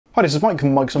Hi, this is Mike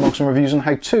from Mike's Unboxing Reviews and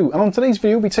How To, and on today's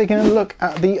video we'll be taking a look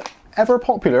at the ever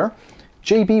popular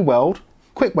JB Weld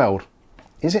Kwikweld.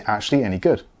 Is it actually any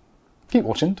good? Keep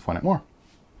watching to find out more.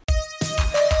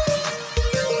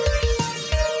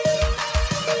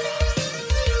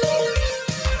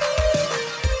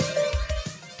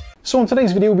 So on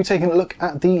today's video we'll be taking a look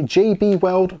at the JB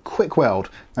Weld Kwikweld.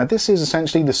 Now this is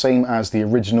essentially the same as the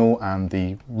original and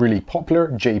the really popular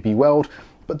JB Weld,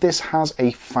 but this has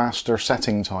a faster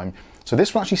setting time. So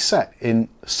this will actually set in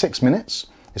 6 minutes.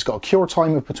 It's got a cure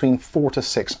time of between 4 to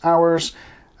 6 hours,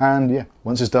 and yeah,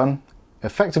 once it's done,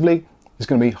 effectively, it's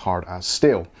going to be hard as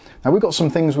steel. Now we've got some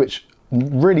things which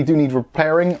really do need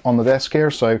repairing on the desk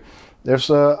here, so there's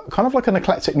kind of like an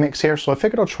eclectic mix here, so I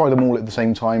figured I'd try them all at the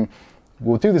same time.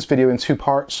 We'll do this video in 2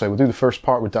 parts, so we'll do the first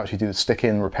part, we'll actually do the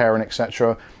stick-in, repairing,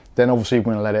 etc. Then obviously we're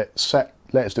going to let it set,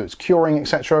 let us do its curing,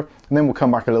 etc. And then we'll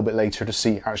come back a little bit later to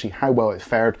see actually how well it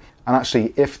fared, and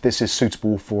actually if this is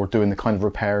suitable for doing the kind of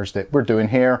repairs that we're doing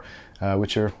here,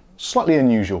 which are slightly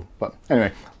unusual. But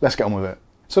anyway, let's get on with it.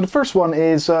 So the first one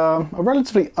is a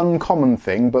relatively uncommon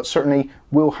thing, but certainly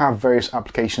will have various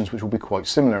applications which will be quite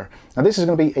similar. Now this is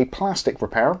going to be a plastic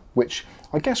repair, which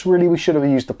I guess really we should have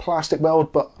used the plastic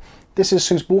weld, but this is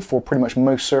suitable for pretty much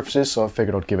most surfaces, so I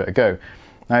figured I'd give it a go.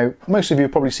 Now, most of you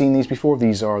have probably seen these before.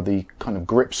 These are the kind of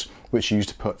grips which you use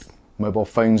to put mobile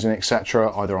phones in,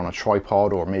 etc., either on a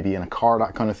tripod or maybe in a car,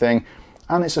 that kind of thing.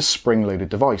 And it's a spring-loaded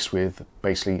device with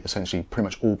basically, essentially, pretty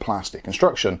much all plastic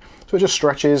construction. So it just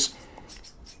stretches,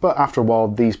 but after a while,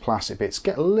 these plastic bits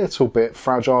get a little bit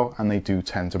fragile and they do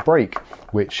tend to break,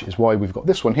 which is why we've got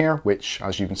this one here, which,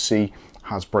 as you can see,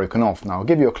 has broken off. Now, I'll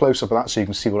give you a close-up of that so you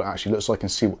can see what it actually looks like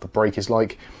and see what the break is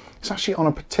like. It's actually on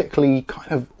a particularly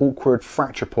kind of awkward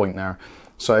fracture point there.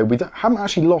 So we haven't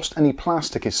actually lost any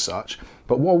plastic as such,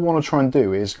 but what I want to try and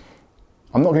do is,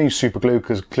 I'm not going to use super glue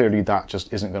because clearly that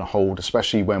just isn't going to hold,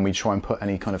 especially when we try and put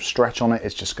any kind of stretch on it,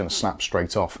 it's just going to snap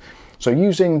straight off. So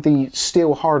using the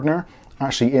steel hardener,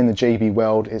 actually in the JB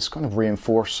Weld, it's kind of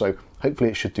reinforced, so hopefully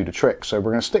it should do the trick. So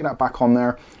we're going to stick that back on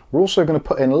there. We're also going to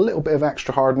put in a little bit of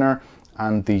extra hardener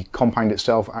and the compound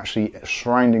itself actually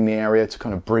surrounding the area to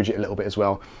kind of bridge it a little bit as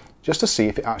well, just to see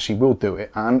if it actually will do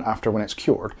it, and after when it's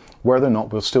cured, whether or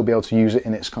not we'll still be able to use it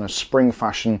in its kind of spring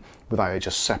fashion without it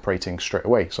just separating straight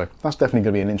away. So that's definitely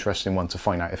going to be an interesting one to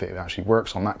find out if it actually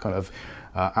works on that kind of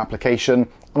application.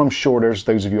 And I'm sure there's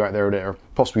those of you out there that are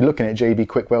possibly looking at JB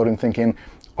Kwikweld and thinking,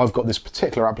 I've got this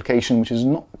particular application which is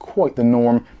not quite the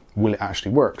norm, will it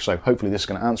actually work? So hopefully this is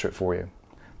going to answer it for you.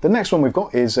 The next one we've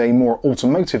got is a more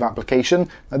automotive application.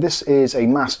 Now this is a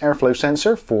mass airflow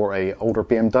sensor for an older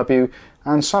BMW,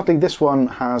 and sadly this one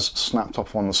has snapped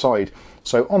off on the side.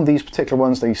 So on these particular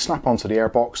ones, they snap onto the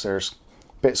airbox, there's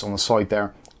bits on the side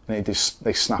there, and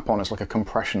they snap on as like a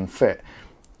compression fit.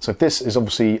 So this is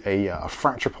obviously a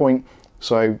fracture point,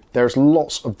 so there's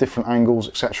lots of different angles,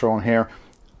 etc. on here,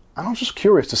 and I'm just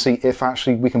curious to see if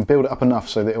actually we can build it up enough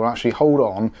so that it will actually hold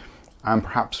on and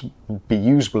perhaps be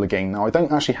usable again. Now I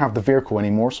don't actually have the vehicle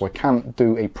anymore, so I can't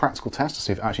do a practical test to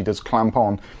see if it actually does clamp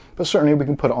on, but certainly we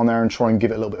can put it on there and try and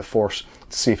give it a little bit of force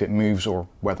to see if it moves or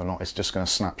whether or not it's just going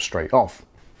to snap straight off.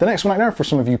 The next one out there, for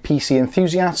some of you PC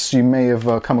enthusiasts, you may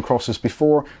have come across this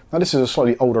before. Now this is a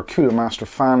slightly older Cooler Master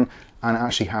fan, and it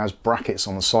actually has brackets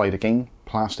on the side, again,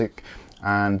 plastic,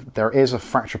 and there is a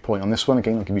fracture point on this one.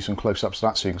 Again, I'll give you some close-ups of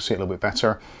that so you can see it a little bit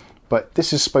better. But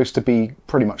this is supposed to be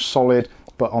pretty much solid,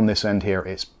 but on this end here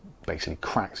it's basically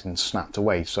cracked and snapped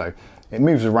away, so it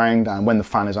moves around, and when the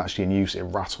fan is actually in use it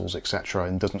rattles, etc.,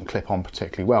 and doesn't clip on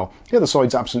particularly well. The other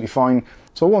side's absolutely fine,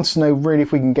 so I wanted to know really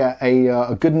if we can get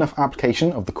a good enough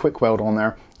application of the Kwikweld on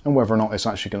there and whether or not it's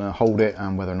actually going to hold it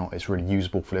and whether or not it's really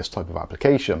usable for this type of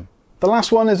application. The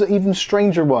last one is an even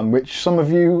stranger one, which some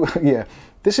of you, yeah,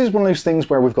 this is one of those things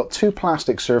where we've got 2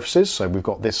 plastic surfaces, so we've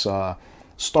got this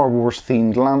Star Wars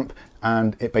themed lamp,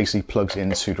 and it basically plugs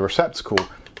into the receptacle.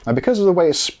 Now because of the way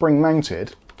it's spring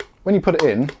mounted, when you put it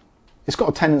in, it's got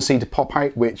a tendency to pop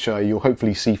out, which you'll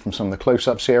hopefully see from some of the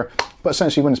close-ups here, but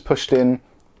essentially when it's pushed in,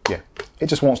 yeah, it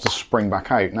just wants to spring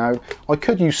back out. Now I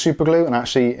could use super glue, and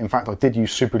actually in fact I did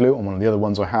use super glue on one of the other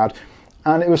ones I had,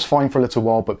 and it was fine for a little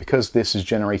while, but because this is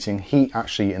generating heat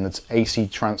actually in the AC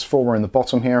transformer in the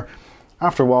bottom here,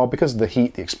 after a while, because of the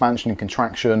heat, the expansion and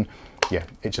contraction, yeah,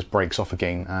 it just breaks off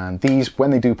again. And these,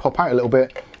 when they do pop out a little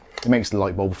bit, it makes the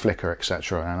light bulb flicker,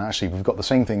 etc. And actually we've got the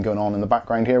same thing going on in the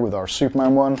background here with our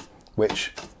Superman one,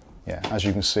 which, yeah, as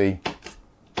you can see,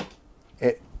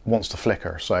 it wants to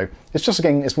flicker. So it's just,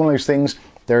 again, it's one of those things,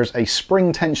 there's a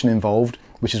spring tension involved,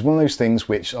 which is one of those things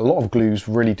which a lot of glues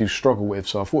really do struggle with.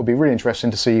 So I thought it'd be really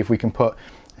interesting to see if we can put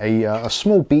a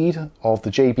small bead of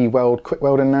the JB Weld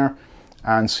Kwikweld in there,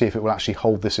 and see if it will actually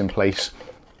hold this in place.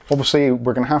 Obviously,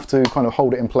 we're going to have to kind of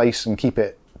hold it in place and keep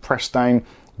it pressed down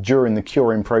during the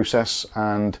curing process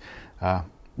and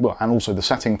and also the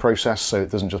setting process, so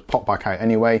it doesn't just pop back out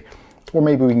anyway. Or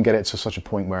maybe we can get it to such a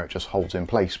point where it just holds in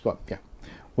place. But yeah,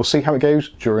 we'll see how it goes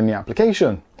during the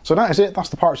application. So that is it, that's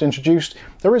the parts introduced.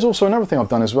 There is also another thing I've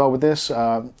done as well with this.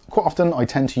 Quite often I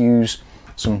tend to use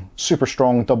some super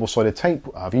strong double-sided tape.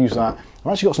 I've used that.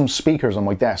 I've actually got some speakers on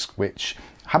my desk which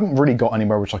haven't really got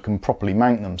anywhere which I can properly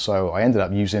mount them, so I ended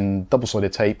up using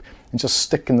double-sided tape and just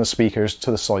sticking the speakers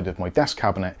to the side of my desk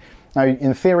cabinet. Now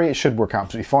in theory it should work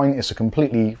absolutely fine. It's a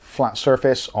completely flat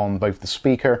surface on both the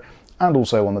speaker and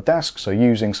also on the desk, so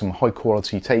using some high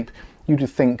quality tape you'd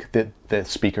think that the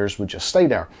speakers would just stay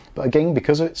there. But again,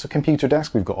 because it's a computer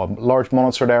desk, we've got a large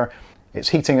monitor there, it's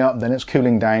heating up, then it's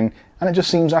cooling down, and it just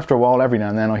seems after a while, every now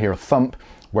and then I hear a thump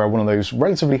where one of those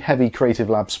relatively heavy Creative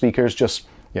Lab speakers just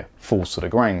falls to the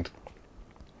ground.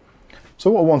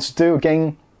 So what I want to do,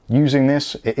 again, using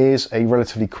this, it is a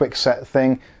relatively quick set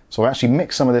thing, so I actually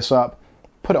mixed some of this up,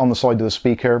 put it on the side of the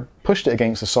speaker, pushed it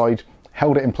against the side,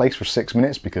 held it in place for 6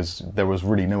 minutes because there was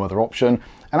really no other option,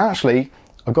 and actually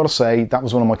I've got to say that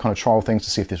was one of my kind of trial things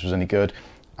to see if this was any good,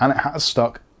 and it has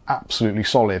stuck absolutely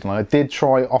solid. And I did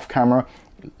try off camera,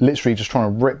 literally just trying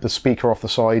to rip the speaker off the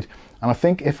side, and I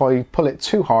think if I pull it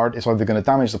too hard it's either going to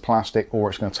damage the plastic or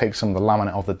it's going to take some of the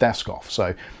laminate of the desk off.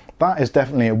 So that is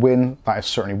definitely a win. That has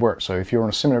certainly worked. So if you're in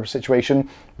a similar situation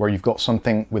where you've got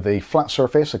something with a flat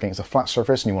surface against a flat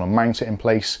surface and you want to mount it in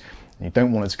place and you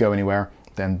don't want it to go anywhere,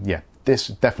 then yeah, this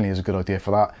definitely is a good idea for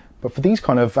that. But for these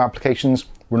kind of applications,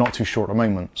 we're not too sure at the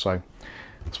moment. So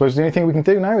I suppose the only thing we can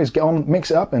do now is get on, mix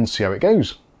it up and see how it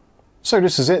goes. So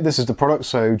this is it, this is the product.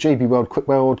 So JB Weld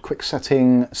Kwikweld quick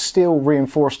setting steel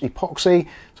reinforced epoxy.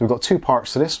 So we've got two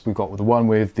parts to this. We've got the one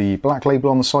with the black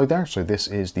label on the side there. So this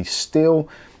is the steel,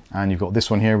 and you've got this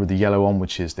one here with the yellow on,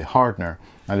 which is the hardener.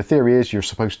 Now the theory is you're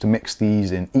supposed to mix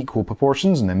these in equal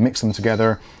proportions and then mix them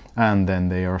together, and then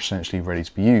they are essentially ready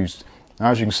to be used.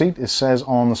 Now as you can see, it says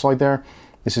on the side there,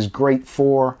 this is great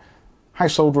for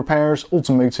household repairs,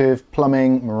 automotive,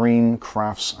 plumbing, marine,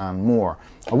 crafts and more.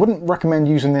 I wouldn't recommend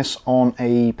using this on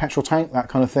a petrol tank, that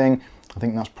kind of thing. I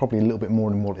think that's probably a little bit more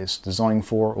than what it's designed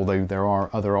for, although there are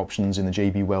other options in the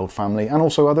JB Weld family and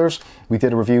also others. We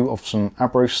did a review of some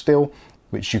Abro steel,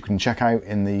 which you can check out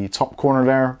in the top corner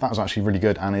there. That was actually really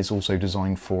good and is also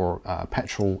designed for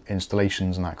petrol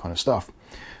installations and that kind of stuff.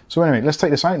 So anyway, let's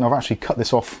take this out, and I've actually cut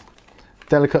this off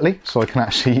delicately so I can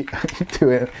actually do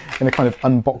it in a kind of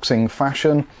unboxing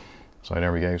fashion. So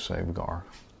there we go. So we've got our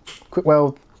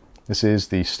Kwikweld. This is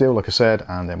the steel, like I said,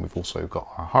 and then we've also got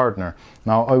our hardener.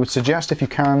 Now I would suggest, if you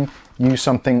can, use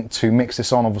something to mix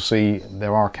this on. Obviously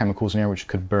there are chemicals in here which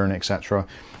could burn, etc.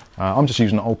 I'm just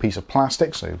using an old piece of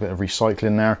plastic, so a bit of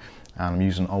recycling there, and I'm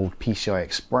using an old PCI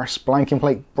Express blanking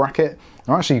plate bracket.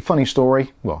 Now actually, funny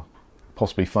story, well,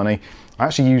 possibly funny, I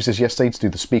actually used this yesterday to do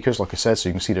the speakers, like I said, so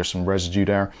you can see there's some residue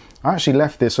there. I actually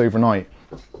left this overnight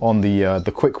on the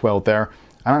Kwikweld there,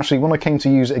 and actually when I came to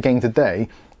use it again today,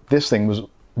 this thing was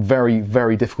very,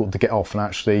 very difficult to get off, and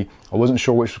actually I wasn't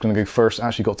sure which was going to go first. It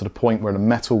actually got to the point where the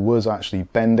metal was actually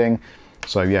bending.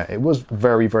 So yeah, it was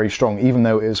very, very strong, even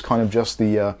though it was kind of just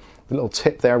the little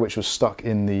tip there which was stuck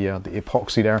in the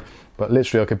epoxy there, but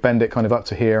literally I could bend it kind of up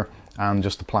to here and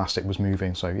just the plastic was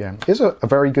moving. So yeah, it's a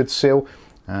very good seal,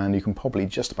 and you can probably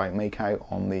just about make out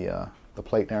on the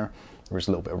plate there. There is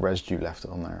a little bit of residue left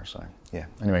on there, so yeah.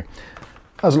 Anyway,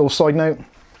 as a little side note,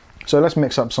 so let's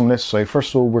mix up some of this. So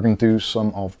first of all, we're going to do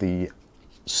some of the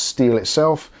steel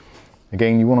itself.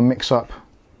 Again, you want to mix up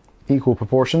equal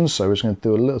proportions, so we're just going to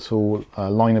do a little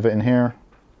line of it in here.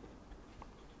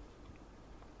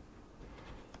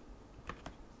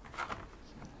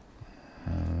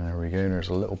 And there we go, there's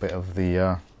a little bit of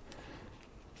the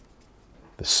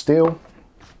steel.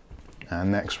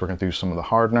 And next we're going to do some of the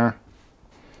hardener.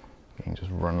 You can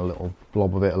just run a little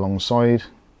blob of it alongside.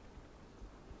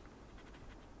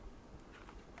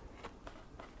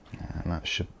 And that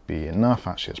should be enough.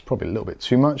 Actually, it's probably a little bit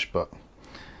too much, but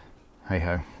hey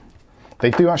ho. They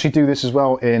do actually do this as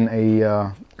well in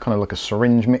a kind of like a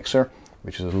syringe mixer,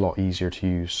 which is a lot easier to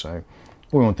use. So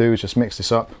all we want to do is just mix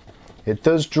this up. It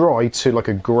does dry to like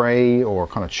a grey or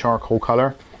kind of charcoal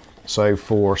colour. So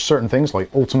for certain things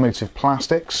like automotive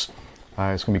plastics,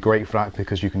 it's going to be great for that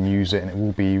because you can use it and it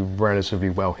will be relatively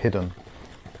well hidden.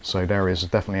 So there is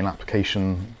definitely an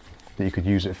application that you could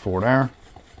use it for there.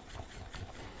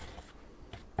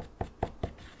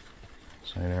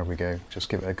 So there we go, just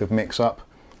give it a good mix up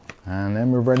and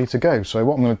then we're ready to go. So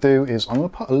what I'm going to do is I'm going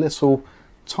to put a little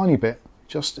tiny bit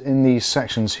just in these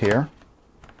sections here.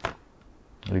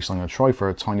 At least I'm going to try for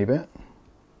a tiny bit.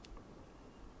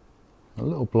 A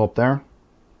little blob there.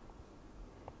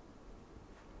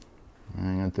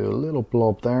 I'm going to do a little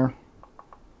blob there.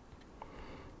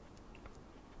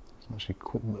 It's actually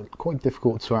quite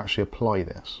difficult to actually apply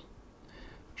this.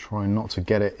 Try not to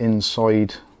get it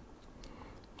inside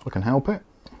if I can help it.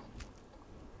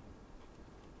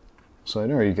 So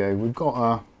there you go, we've got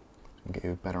I'll get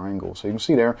you a better angle. So you can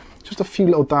see there, just a few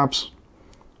little dabs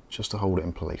just to hold it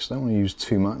in place. Don't want to use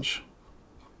too much.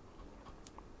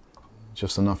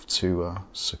 Just enough to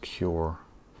secure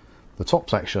the top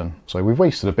section. So we've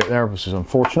wasted a bit there, which is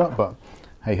unfortunate, but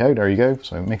hey ho, there you go.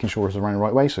 So making sure it's around the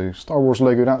right way. So Star Wars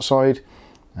logo that side,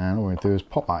 and all we're going to do is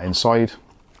pop that inside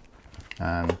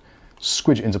and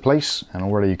squidge it into place. And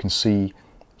already you can see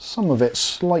some of it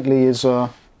slightly is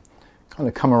kind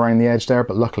of come around the edge there,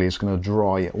 but luckily it's going to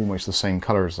dry almost the same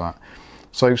colour as that.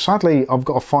 So sadly I've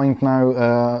got to find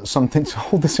now something to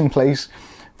hold this in place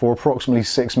for approximately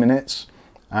 6 minutes.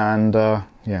 And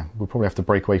yeah, we'll probably have to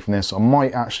break away from this. I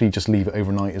might actually just leave it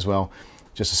overnight as well,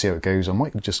 just to see how it goes. I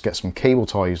might just get some cable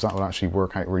ties. That would actually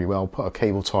work out really well. Put a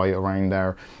cable tie around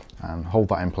there and hold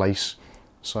that in place.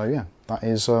 So yeah, that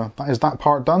is that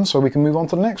part done. So we can move on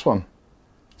to the next one.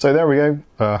 So there we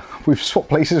go. We've swapped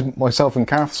places, myself and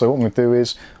Kath. So what I'm going to do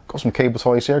is, I've got some cable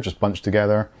ties here, just bunched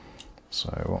together. So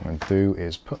what I'm going to do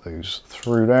is put those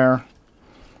through there,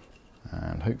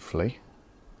 and hopefully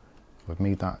I've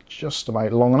made that just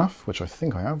about long enough, which I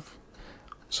think I have.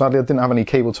 Sadly, I didn't have any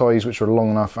cable ties which were long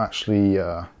enough actually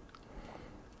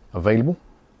available.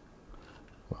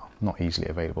 Well, not easily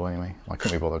available anyway. I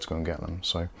couldn't be bothered to go and get them.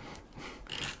 So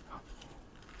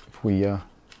if we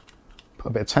put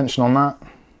a bit of tension on that,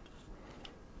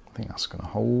 I think that's going to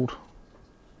hold.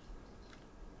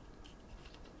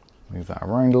 Move that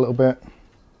around a little bit.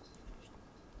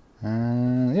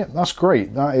 And yeah, that's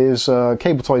great. That is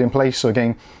cable tied in place. So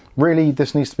again, really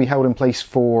this needs to be held in place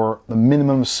for the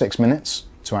minimum of 6 minutes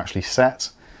to actually set.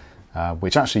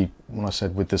 Which actually, when I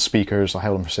said with the speakers, I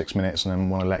held them for 6 minutes, and then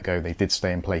when I let go, they did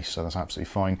stay in place, so that's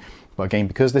absolutely fine. But again,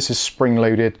 because this is spring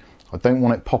loaded, I don't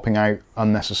want it popping out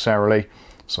unnecessarily.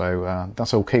 So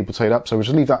that's all cable tied up. So we'll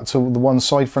just leave that to the one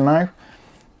side for now,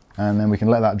 and then we can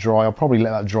let that dry. I'll probably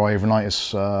let that dry overnight.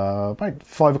 It's about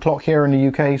 5 o'clock here in the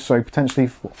UK, so potentially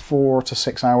 4 to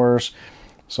 6 hours.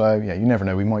 So yeah, you never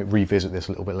know, we might revisit this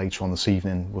a little bit later on this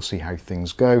evening. We'll see how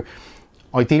things go.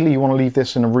 Ideally, you want to leave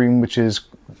this in a room which is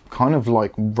kind of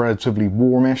like relatively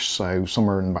warmish, so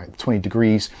somewhere in about 20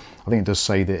 degrees. I think it does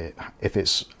say that if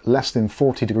it's less than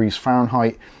 40 degrees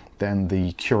Fahrenheit, then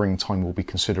the curing time will be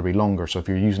considerably longer. So if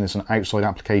you're using this in an outside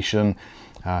application,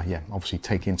 yeah, obviously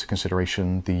take into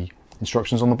consideration the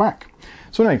instructions on the back.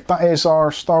 So anyway, that is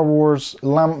our Star Wars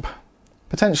lamp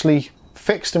potentially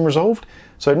fixed and resolved.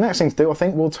 So the next thing to do, I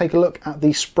think we'll take a look at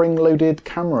the spring-loaded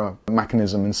camera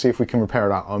mechanism and see if we can repair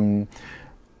that.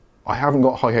 I haven't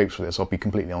got high hopes for this, I'll be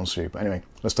completely honest with you. But anyway,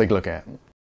 let's take a look at it.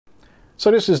 So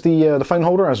this is the phone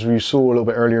holder, as you saw a little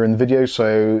bit earlier in the video.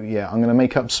 So yeah, I'm going to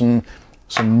make up some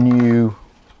new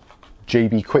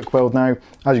JB Kwikweld now.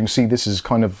 As you can see, this is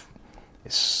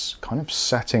it's kind of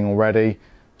setting already.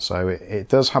 So it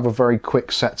does have a very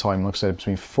quick set time, like I said,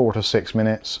 between 4 to 6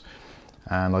 minutes.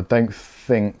 And I don't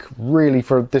think really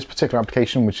for this particular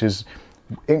application, which is,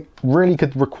 it really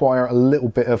could require a little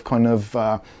bit of kind of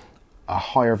a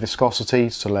higher viscosity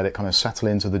to let it kind of settle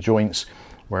into the joints,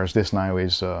 whereas this now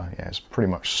is yeah, it's pretty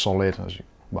much solid.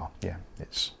 Well, yeah,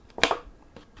 it's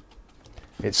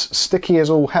sticky as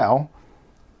all hell,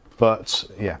 but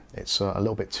yeah, it's a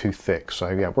little bit too thick. So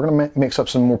yeah, we're going to mix up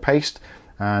some more paste,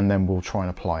 and then we'll try and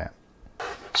apply it.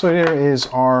 So here is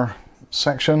our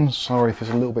section. Sorry if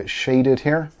it's a little bit shaded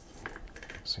here.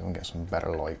 Let's see if we can get some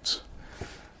better light.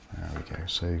 There we go.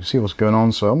 So you can see what's going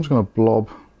on. So I'm just going to blob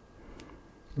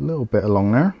a little bit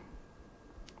along there,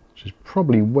 which is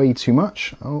probably way too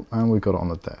much. Oh, and we've got it on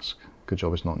the desk. Good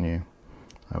job it's not new.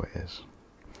 Oh, it is.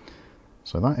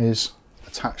 So that is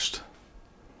attached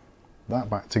that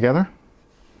back together.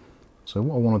 So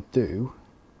what I want to do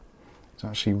is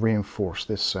actually reinforce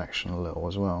this section a little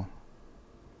as well.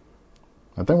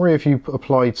 Now don't worry if you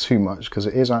apply too much, because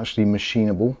it is actually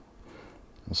machinable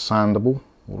and sandable,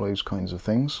 all those kinds of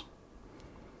things.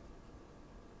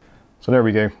 So there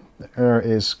we go. The air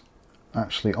is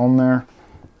actually on there.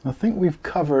 I think we've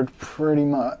covered pretty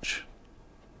much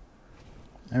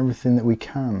everything that we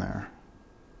can there.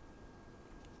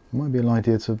 It might be an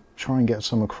idea to try and get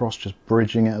some across, just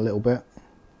bridging it a little bit.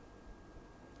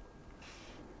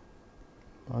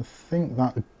 I think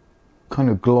that kind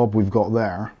of glob we've got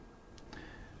there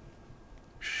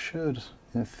should,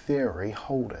 in theory,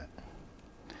 hold it.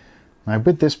 Now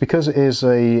with this, because it is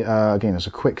again, it's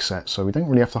a quick set, so we don't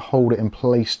really have to hold it in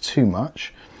place too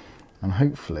much, and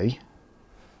hopefully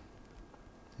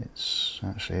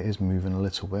It is moving a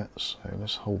little bit, so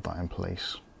let's hold that in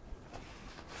place.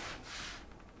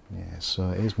 Yeah,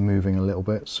 so it is moving a little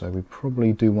bit, so we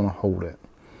probably do want to hold it.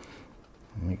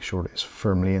 Make sure that it's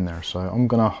firmly in there. So I'm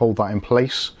going to hold that in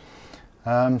place.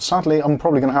 Sadly, I'm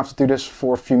probably going to have to do this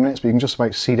for a few minutes, but you can just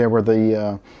about see there where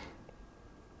the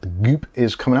goop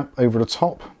is coming up over the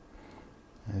top.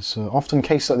 It's often a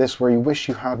case like this where you wish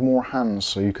you had more hands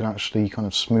so you could actually kind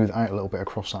of smooth out a little bit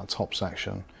across that top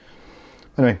section.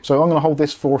 Anyway, so I'm going to hold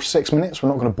this for 6 minutes. We're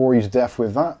not going to bore you to death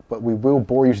with that, but we will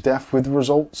bore you to death with the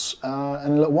results in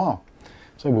a little while.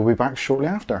 So we'll be back shortly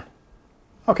after.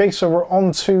 Okay, so we're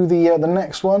on to the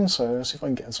next one. So let's see if I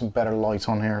can get some better light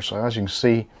on here. So as you can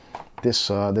see, this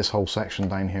whole section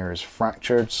down here is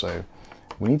fractured. So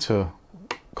we need to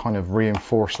kind of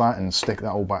reinforce that and stick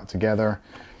that all back together.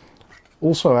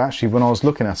 Also, actually, when I was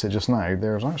looking at it just now,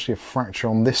 there's actually a fracture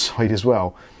on this side as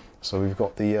well. So we've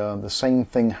got the same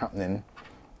thing happening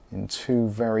in two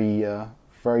very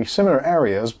similar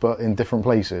areas, but in different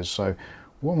places. So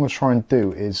what I'm going to try and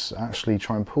do is actually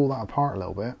try and pull that apart a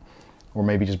little bit, or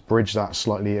maybe just bridge that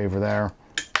slightly over there,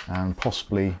 and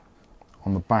possibly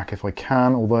on the back if I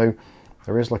can, although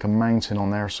there is like a mountain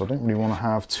on there, so I don't really want to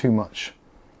have too much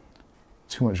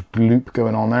gloop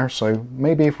going on there. So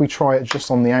maybe if we try it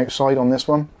just on the outside on this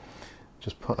one,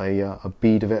 just put a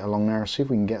bead of it along there, see if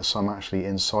we can get some actually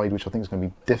inside, which I think is going to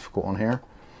be difficult on here.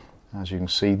 As you can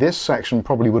see, this section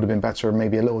probably would have been better,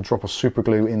 maybe a little drop of super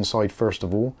glue inside first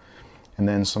of all, and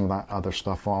then some of that other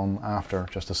stuff on after,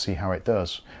 just to see how it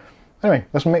does. Anyway,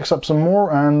 let's mix up some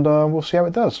more and we'll see how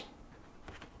it does.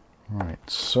 Right,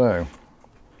 so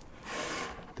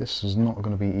this is not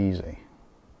going to be easy.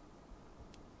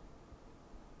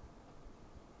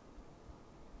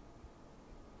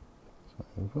 So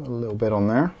we've got a little bit on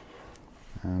there,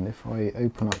 and if I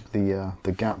open up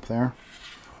the gap there,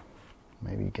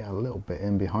 maybe get a little bit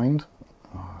in behind.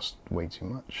 Oh, that's way too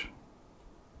much.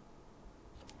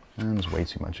 And there's way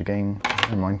too much again.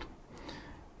 Never mind.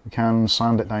 We can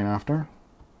sand it down after.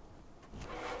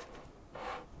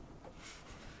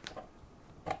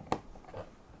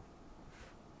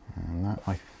 And that,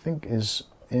 I think, is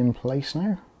in place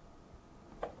now.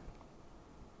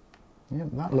 Yeah,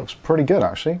 that looks pretty good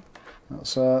actually.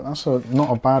 That's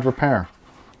not a bad repair.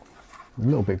 A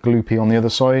little bit gloopy on the other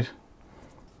side.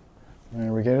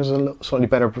 There we go, there's a slightly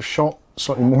better shot,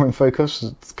 slightly more in focus.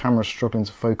 The camera's struggling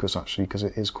to focus actually because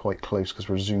it is quite close, because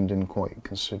we're zoomed in quite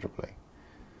considerably.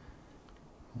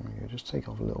 There we go, just take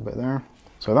off a little bit there.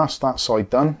 So that's that side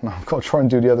done. Now I've got to try and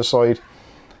do the other side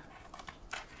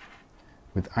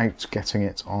without getting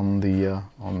it on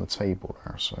the table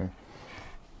there. So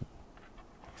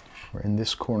we're in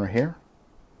this corner here.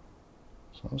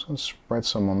 So I'm just going to spread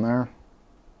some on there.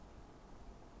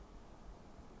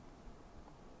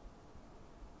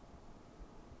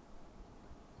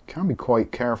 Can be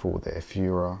quite careful with it if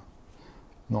you're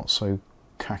not so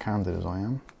cack-handed as I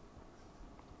am.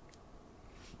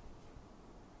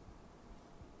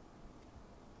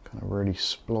 Kind of really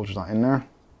splodge that in there.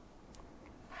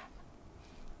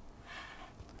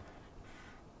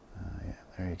 Yeah,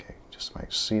 there you go. Just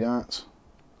about see that. So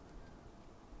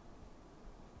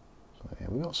yeah,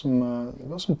 we got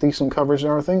some decent coverage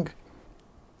there, I think,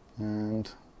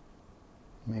 and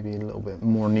maybe a little bit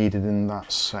more needed in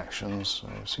that section. So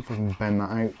see if we can bend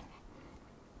that out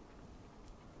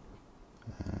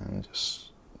and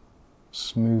just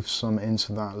smooth some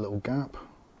into that little gap.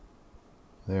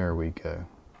 There we go.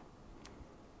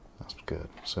 That's good.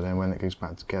 So then when it goes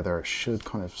back together, it should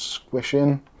kind of squish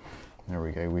in. There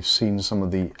we go. We've seen some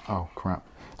of the, oh crap.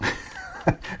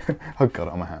 I've got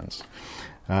it on my hands.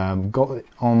 Got it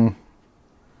on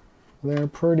there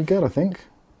pretty good, I think.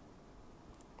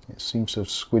 It seems to have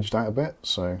squidged out a bit,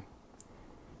 so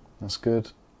that's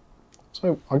good.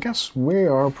 So I guess we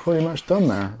are pretty much done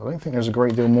there. I don't think there's a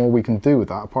great deal more we can do with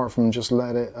that, apart from just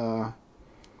let it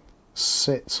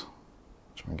sit.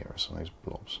 Try and get rid of some of those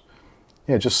blobs.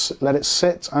 Yeah, just let it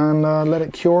sit and let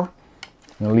it cure.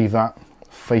 I'm going to leave that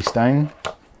face down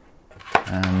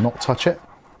and not touch it.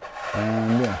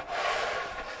 And yeah.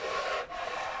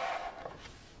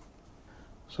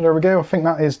 So there we go, I think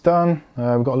that is done.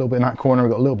 We've got a little bit in that corner,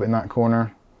 we've got a little bit in that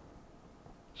corner.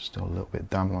 Still a little bit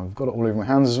damp, and I've got it all over my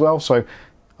hands as well. So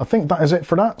I think that is it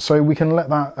for that. So we can let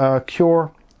that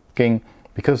cure. Again,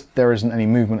 because there isn't any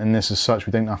movement in this as such,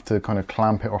 we don't have to kind of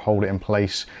clamp it or hold it in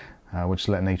place. We'll just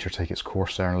let nature take its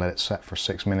course there and let it set for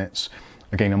 6 minutes.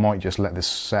 Again, I might just let this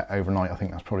set overnight. I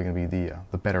think that's probably going to be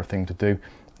the better thing to do.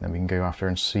 Then we can go after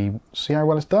and see how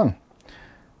well it's done.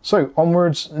 So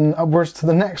onwards and upwards to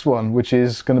the next one, which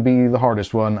is going to be the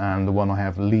hardest one and the one I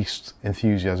have least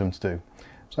enthusiasm to do.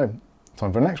 So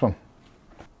time for the next one.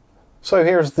 So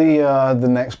here's the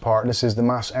next part. This is the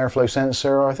mass airflow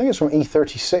sensor. I think it's from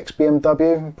E36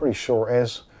 BMW. I'm pretty sure it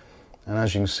is. And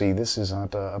as you can see, this has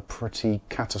had a pretty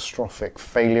catastrophic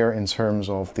failure in terms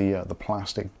of the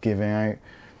plastic giving out.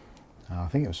 I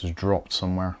think it was just dropped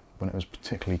somewhere when it was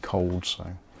particularly cold. So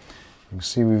you can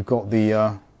see we've got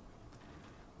the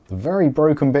very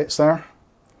broken bits there.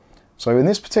 So in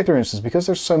this particular instance, because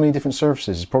there's so many different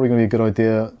surfaces, it's probably going to be a good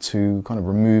idea to kind of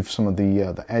remove some of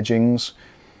the edgings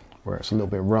where it's a little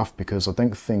bit rough, because I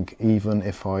don't think even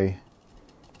if I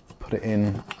put it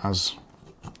in as,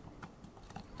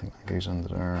 I think that goes under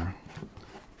there.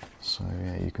 So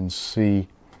yeah, you can see,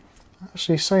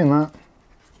 actually saying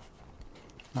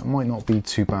that might not be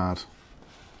too bad.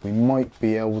 We might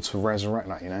be able to resurrect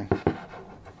that, you know.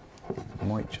 It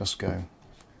might just go.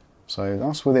 So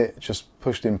that's with it just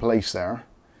pushed in place there.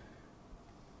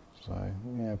 So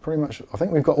yeah, pretty much, I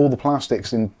think we've got all the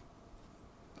plastics in.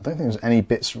 I don't think there's any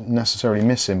bits necessarily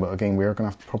missing, but again, we're going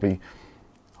to have to probably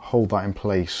hold that in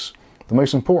place. The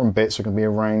most important bits are going to be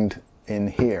around in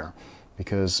here,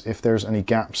 because if there's any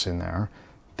gaps in there,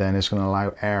 then it's going to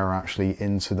allow air actually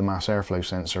into the mass airflow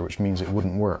sensor, which means it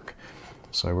wouldn't work.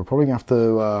 So we're probably going to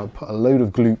have to put a load of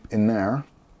gloop in there,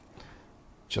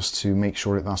 just to make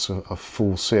sure that that's a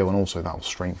full seal, and also that will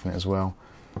strengthen it as well.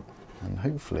 And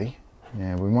hopefully,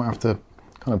 yeah, we might have to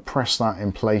kind of press that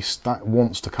in place. That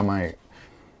wants to come out.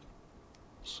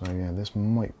 So yeah, this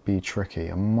might be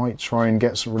tricky. I might try and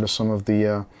get rid of some of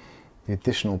the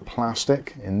additional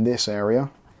plastic in this area.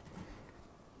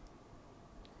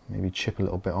 Maybe chip a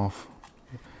little bit off.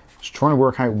 Just trying to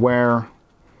work out where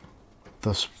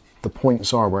the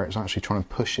points are, where it's actually trying to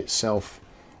push itself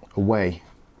away.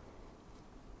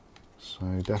 So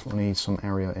definitely need some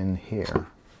area in here.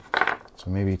 So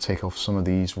maybe take off some of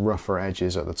these rougher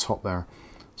edges at the top there.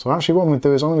 So actually what I'm going to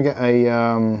do is I'm going to get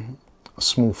a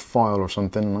small file or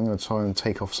something, and I'm going to try and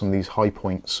take off some of these high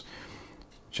points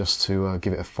just to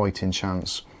give it a fighting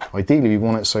chance. Ideally we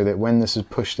want it so that when this is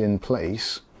pushed in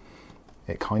place,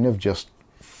 it kind of just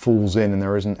falls in and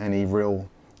there isn't any real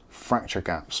fracture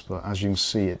gaps, but as you can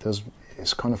see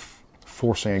it's kind of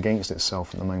forcing against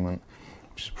itself at the moment,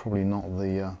 which is probably not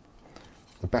the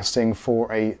best thing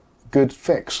for a good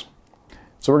fix.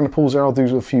 So we're going to pause there. I'll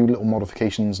do a few little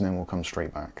modifications and then we'll come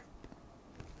straight back.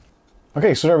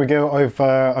 Okay, so there we go.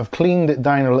 I've cleaned it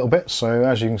down a little bit. So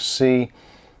as you can see,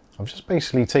 I've just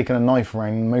basically taken a knife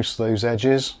around most of those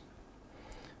edges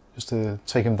just to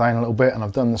take them down a little bit, and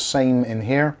I've done the same in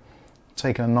here.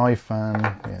 Taken a knife and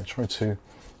yeah, try to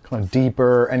kind of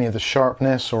deburr any of the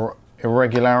sharpness or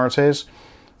irregularities.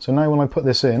 So now when I put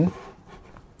this in,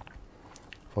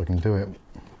 if I can do it,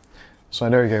 so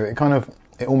there you go.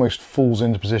 It almost falls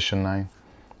into position now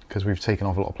because we've taken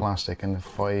off a lot of plastic, and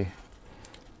if I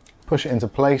push it into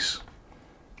place,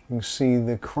 you can see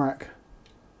the crack.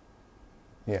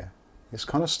 Yeah, it's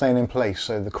kind of staying in place.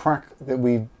 So the crack that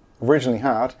we originally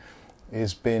had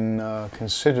has been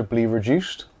considerably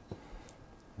reduced,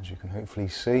 as you can hopefully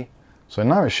see. So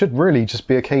now it should really just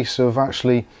be a case of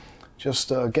actually just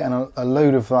getting a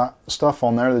load of that stuff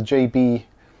on there, the JB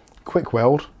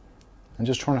Kwikweld, and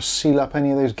just trying to seal up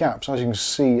any of those gaps. As you can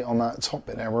see on that top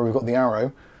bit there where we've got the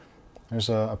arrow, there's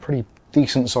a pretty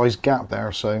decent sized gap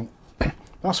there, so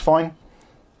that's fine,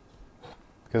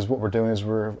 because what we're doing is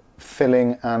we're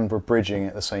filling and we're bridging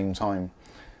at the same time.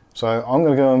 So I'm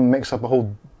going to go and mix up a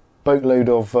whole boatload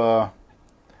of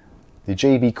the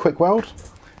JB Kwikweld,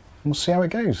 and we'll see how it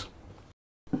goes.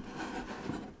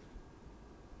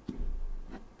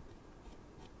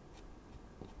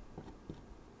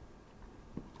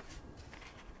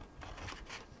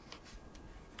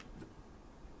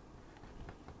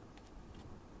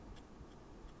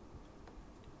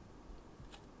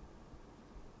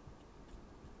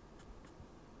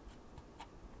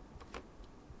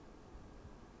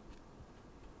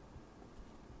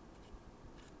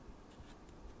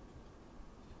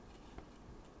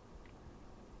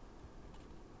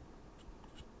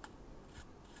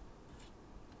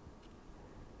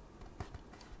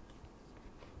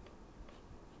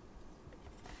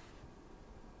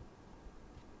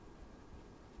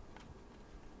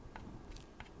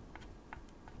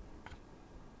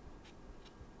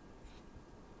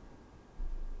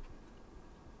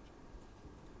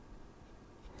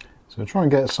 So try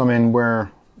and get some in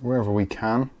wherever we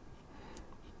can.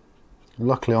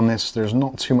 Luckily on this, there's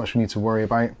not too much we need to worry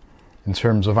about in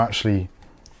terms of actually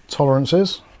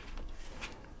tolerances.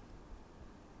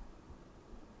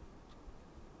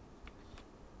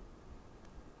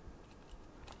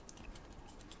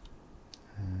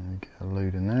 And get a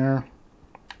load in there.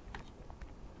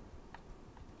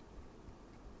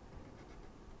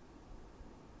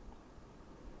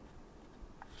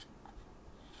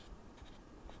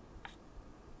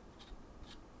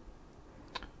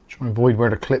 Try and avoid where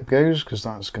the clip goes because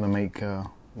that's going to make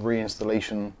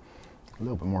reinstallation a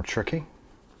little bit more tricky.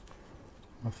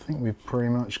 I think we've pretty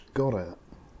much got it.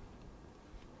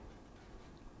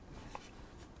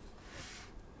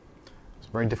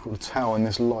 It's very difficult to tell in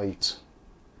this light.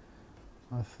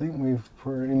 I think we've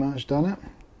pretty much done it.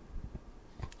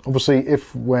 Obviously,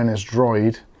 if when it's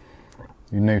dried,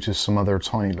 you notice some other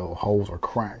tiny little holes or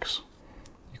cracks,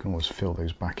 you can always fill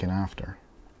those back in after.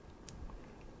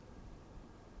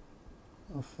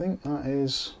 I think that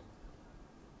is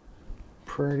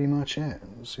pretty much it.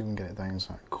 Let's see if we can get it down to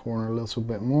that corner a little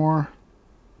bit more.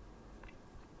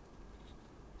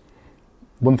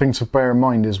 One thing to bear in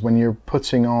mind is when you're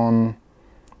putting on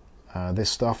this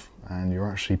stuff and you're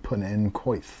actually putting it in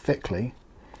quite thickly,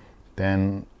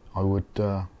 then I would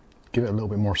give it a little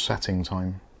bit more setting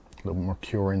time, a little bit more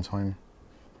curing time.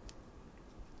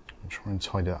 I'll try and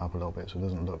tidy that up a little bit so it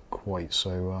doesn't look quite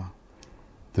so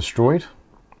destroyed.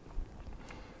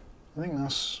 I think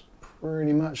that's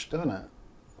pretty much done it.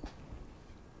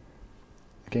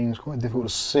 Again, it's quite difficult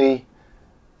to see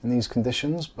in these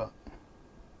conditions, but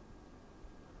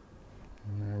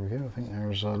there we go. I think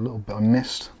there's a little bit of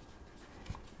mist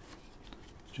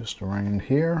just around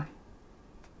here.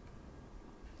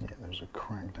 Yeah, there's a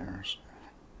crack there. So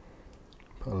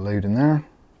put a load in there.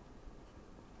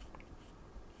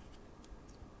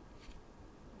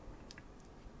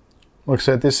 Like I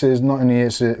said, this is not only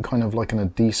is it kind of like an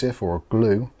adhesive or a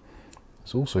glue,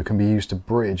 it also can be used to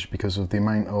bridge because of the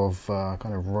amount of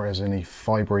kind of resiny,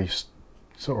 fibery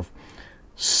sort of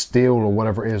steel or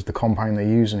whatever it is, the compound they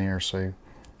use in here. So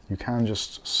you can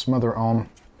just smother it on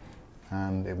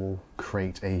and it will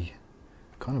create a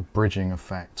kind of bridging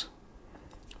effect.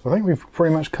 So I think we've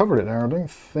pretty much covered it there. I don't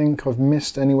think I've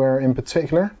missed anywhere in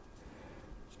particular.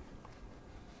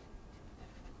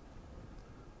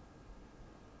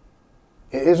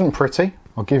 It isn't pretty,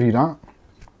 I'll give you that.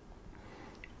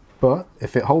 But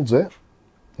if it holds it,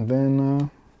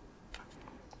 then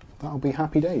that'll be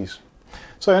happy days.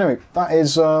 So anyway, that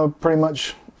is pretty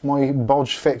much my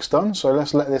bodge fix done. So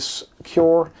let's let this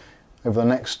cure over the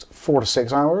next 4 to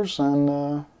 6 hours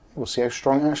and we'll see how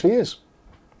strong it actually is.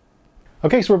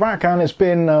 Okay, so we're back and it's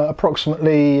been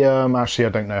approximately, actually I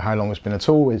don't know how long it's been at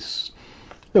all. It's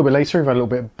a little bit later. We've had a little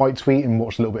bit of bite to eat and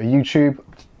watched a little bit of YouTube.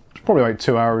 It's probably about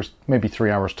 2 hours, maybe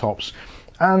 3 hours tops.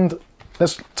 And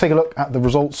let's take a look at the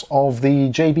results of the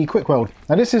JB Kwikweld.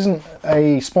 Now this isn't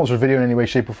a sponsored video in any way,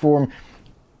 shape or form.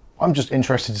 I'm just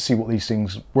interested to see what these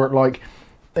things work like.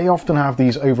 They often have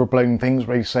these overblown things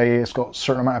where they say it's got a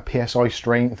certain amount of PSI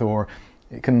strength, or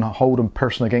it can hold a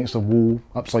person against a wall,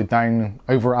 upside down,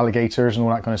 over alligators and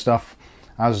all that kind of stuff.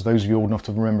 As those of you old enough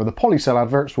to remember the Polycell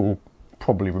adverts will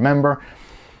probably remember.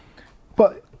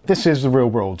 But this is the real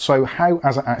world. So how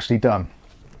has it actually done?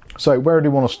 So where do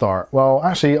we want to start? Well,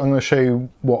 actually I'm going to show you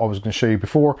what I was going to show you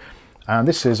before. And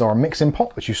this is our mixing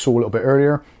pot, which you saw a little bit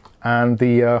earlier. And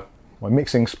the my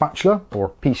mixing spatula, or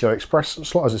PCI Express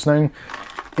slot as it's known,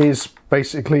 is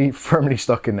basically firmly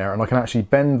stuck in there. And I can actually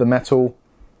bend the metal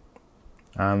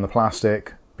and the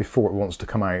plastic before it wants to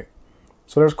come out.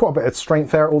 So there's quite a bit of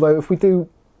strength there, although if we do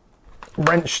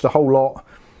wrench the whole lot,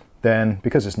 then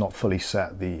because it's not fully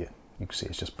set, you can see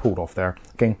it's just pulled off there.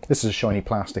 Again, this is a shiny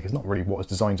plastic, it's not really what it's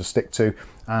designed to stick to,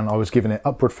 and I was giving it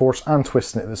upward force and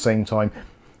twisting it at the same time,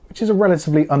 which is a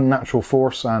relatively unnatural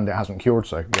force, and it hasn't cured,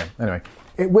 so yeah, anyway.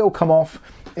 It will come off.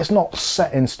 It's not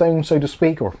set in stone, so to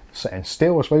speak, or set in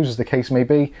steel, I suppose, as the case may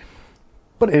be,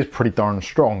 but it is pretty darn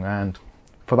strong, and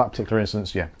for that particular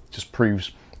instance, yeah, it just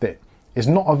proves that it's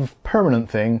not a permanent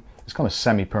thing, it's kind of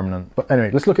semi-permanent. But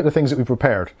anyway, let's look at the things that we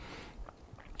prepared.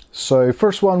 So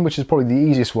first one, which is probably the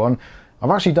easiest one, I've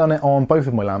actually done it on both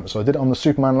of my lamps. So I did it on the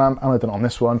Superman lamp and I did it on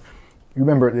this one. You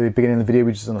remember at the beginning of the video,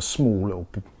 we just done a small little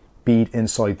bead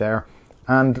inside there.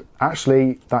 And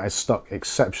actually that is stuck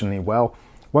exceptionally well.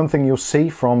 One thing you'll see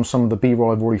from some of the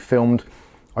B-roll I've already filmed,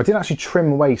 I did actually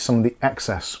trim away some of the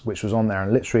excess which was on there.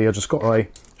 And literally I just got a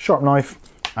sharp knife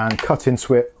and cut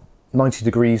into it 90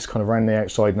 degrees kind of around the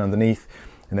outside and underneath,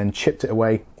 and then chipped it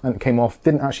away and it came off.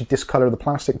 Didn't actually discolor the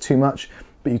plastic too much,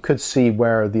 but you could see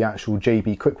where the actual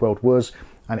JB Kwikweld was,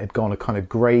 and it had gone a kind of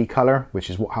grey colour, which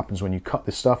is what happens when you cut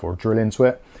this stuff or drill into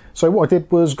it. So what I did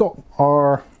was got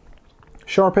our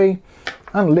Sharpie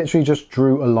and literally just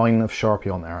drew a line of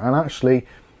Sharpie on there. And actually,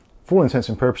 for all intents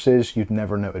and purposes, you'd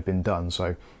never know it had been done.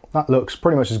 So that looks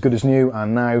pretty much as good as new.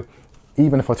 And now,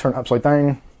 even if I turn it upside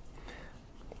down,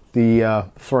 the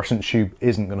fluorescent tube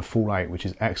isn't going to fall out, which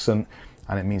is excellent.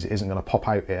 And it means it isn't going to pop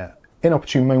out at an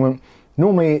inopportune moment.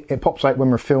 Normally it pops out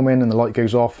when we're filming and the light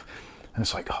goes off and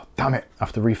it's like, oh damn it, I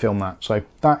have to refilm that. So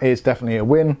that is definitely a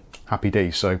win. Happy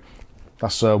days. So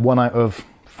that's 1 out of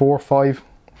 4, 5.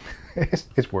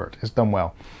 It's worked, it's done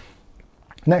well.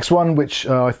 Next one, which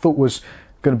I thought was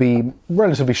going to be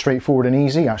relatively straightforward and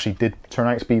easy, actually did turn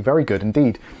out to be very good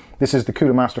indeed. This is the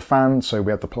Cooler Master fan, so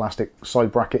we have the plastic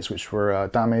side brackets which were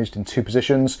damaged in 2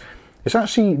 positions. It's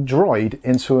actually dried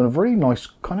into a very nice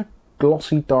kind of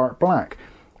glossy dark black,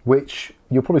 which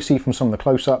you'll probably see from some of the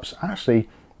close-ups actually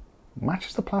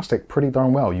matches the plastic pretty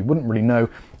darn well. You wouldn't really know,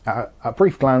 at a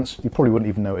brief glance, you probably wouldn't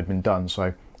even know it had been done,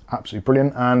 so absolutely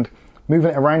brilliant. And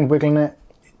moving it around, wiggling it,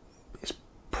 it's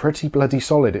pretty bloody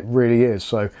solid, it really is.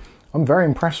 So I'm very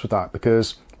impressed with that,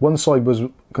 because one side was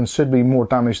considerably more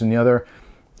damaged than the other.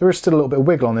 There is still a little bit of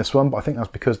wiggle on this one, but I think that's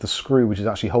because the screw which is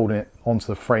actually holding it onto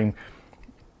the frame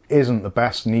isn't the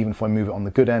best, and even if I move it on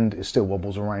the good end, it still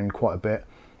wobbles around quite a bit.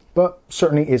 But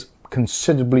certainly is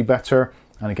considerably better,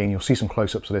 and again, you'll see some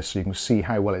close-ups of this so you can see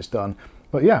how well it's done.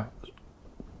 But yeah,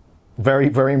 very,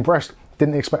 very impressed.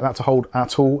 Didn't expect that to hold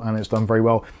at all, and it's done very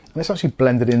well. And it's actually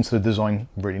blended into the design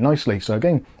really nicely. So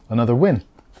again, another win.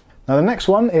 Now the next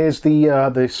one is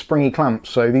the springy clamps.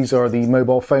 So these are the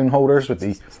mobile phone holders with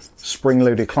the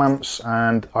spring-loaded clamps,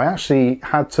 and I actually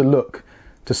had to look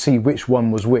to see which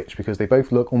one was which, because they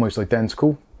both look almost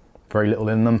identical, very little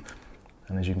in them,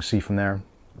 and as you can see from there,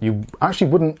 you actually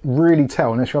wouldn't really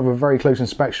tell unless you have a very close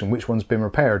inspection which one's been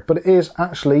repaired. But it is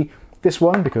actually this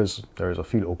one, because there's a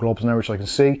few little globs in there which I can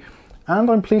see, and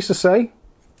I'm pleased to say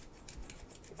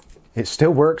it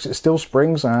still works, it still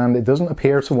springs, and it doesn't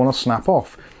appear to want to snap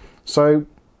off. So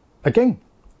again,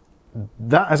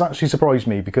 that has actually surprised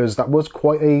me, because that was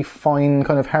quite a fine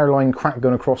kind of hairline crack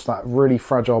going across that really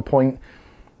fragile point.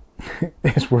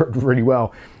 It's worked really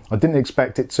well. I didn't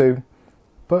expect it to,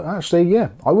 but actually, yeah,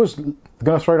 I was going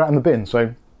to throw that in the bin,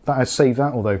 so that has saved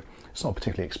that, although it's not a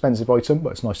particularly expensive item,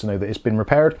 but it's nice to know that it's been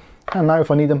repaired, and now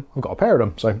if I need them, I've got a pair of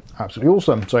them, so absolutely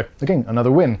awesome. So again,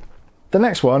 another win. The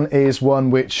next one is one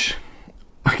which,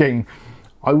 again,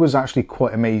 I was actually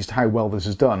quite amazed how well this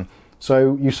is done.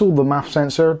 So you saw the MAF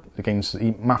sensor, again,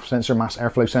 the MAF sensor, mass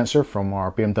airflow sensor from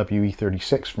our BMW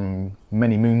E36 from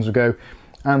many moons ago,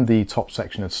 and the top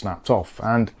section had snapped off,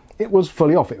 and it was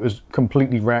fully off. It was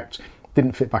completely wrecked,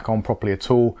 didn't fit back on properly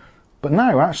at all. But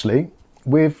now actually,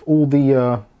 with all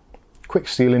the Kwik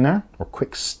steel in there, or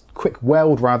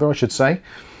Kwikweld rather, I should say,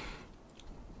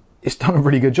 it's done a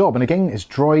really good job. And again, it's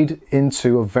dried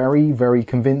into a very, very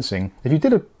convincing. If you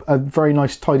did a very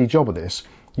nice tidy job of this,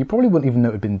 you probably wouldn't even know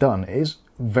it had been done. It is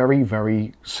very,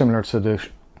 very similar to the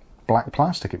black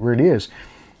plastic, it really is.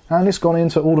 And it's gone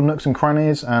into all the nooks and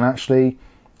crannies, and actually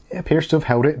it appears to have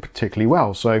held it particularly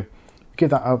well. So give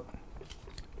that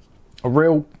a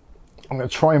real, I'm going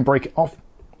to try and break it off.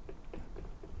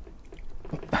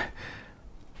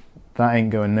 That ain't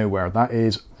going nowhere. That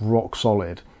is rock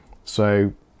solid.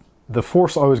 So the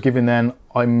force I was giving then,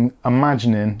 I'm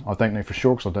imagining, I don't know for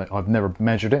sure because I've never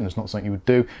measured it and it's not something you would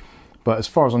do, but as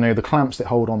far as I know, the clamps that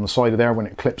hold on the side of there when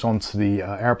it clips onto the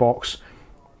airbox,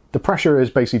 the pressure is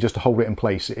basically just to hold it in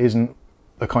place. It isn't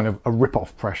a kind of a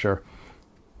rip-off pressure.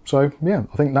 So yeah,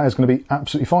 I think that is going to be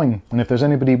absolutely fine. And if there's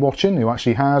anybody watching who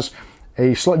actually has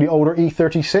a slightly older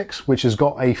E36 which has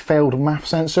got a failed MAF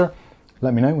sensor,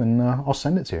 let me know and I'll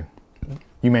send it to you.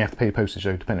 You may have to pay postage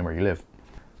though, depending where you live.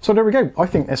 So there we go. I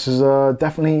think this is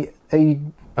definitely a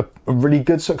really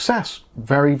good success.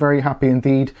 Very, very happy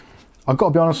indeed. I've got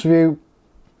to be honest with you,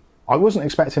 I wasn't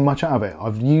expecting much out of it.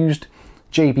 I've used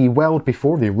JB Weld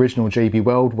before, the original JB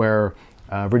Weld, where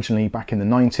originally back in the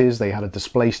 90s they had a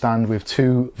display stand with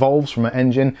 2 valves from an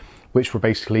engine which were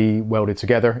basically welded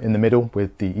together in the middle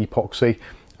with the epoxy,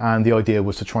 and the idea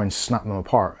was to try and snap them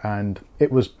apart, and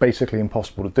it was basically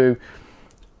impossible to do.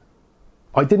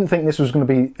 I didn't think this was going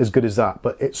to be as good as that,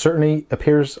 but it certainly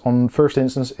appears on first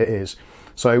instance it is.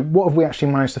 So what have we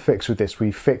actually managed to fix with this?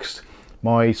 We fixed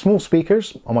my small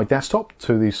speakers on my desktop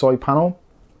to the side panel.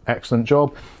 Excellent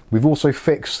job. We've also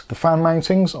fixed the fan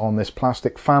mountings on this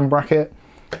plastic fan bracket.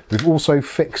 We've also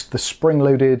fixed the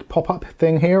spring-loaded pop-up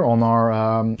thing here on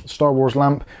our Star Wars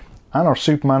lamp and our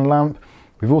Superman lamp.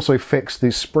 We've also fixed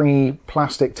the springy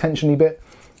plastic tensiony bit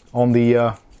on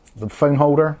the phone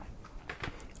holder.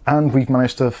 And we've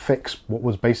managed to fix what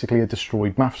was basically a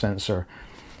destroyed MAF sensor.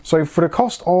 So for the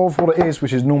cost of what it is,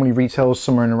 which is normally retails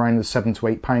somewhere in around the £7 to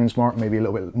 £8 mark, maybe a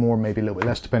little bit more, maybe a little bit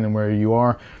less, depending on where you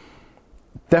are,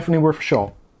 definitely worth a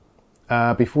shot.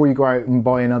 Before you go out and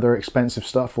buy another expensive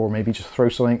stuff, or maybe just throw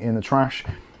something in the trash,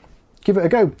 give it a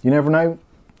go. You never know.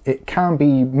 It can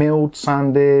be milled,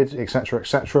 sanded, etc.,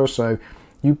 etc. So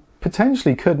you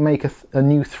potentially could make a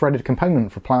new threaded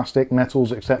component for plastic,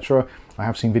 metals, etc. I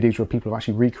have seen videos where people have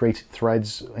actually recreated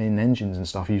threads in engines and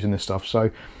stuff using this stuff. So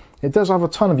it does have a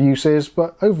ton of uses,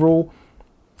 but overall,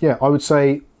 yeah, I would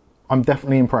say I'm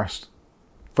definitely impressed.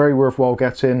 Very worthwhile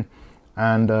getting,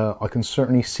 and I can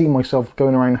certainly see myself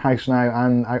going around the house now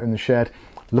and out in the shed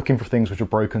looking for things which are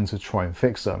broken to try and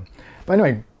fix them. But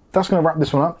anyway, that's going to wrap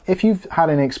this one up. If you've had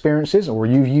any experiences or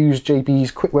you've used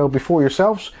JB's Kwikweld before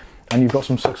yourselves and you've got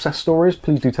some success stories,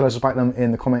 please do tell us about them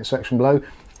in the comment section below.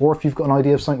 Or if you've got an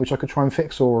idea of something which I could try and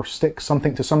fix or stick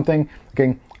something to something,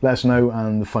 again, let us know,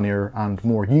 and the funnier and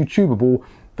more YouTubeable,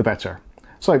 the better.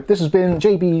 So this has been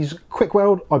JB's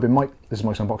Kwikweld. I've been Mike. This is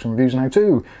Mike's Unboxing Reviews and How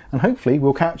To, and hopefully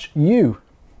we'll catch you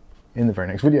in the very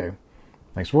next video.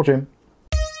 Thanks for watching.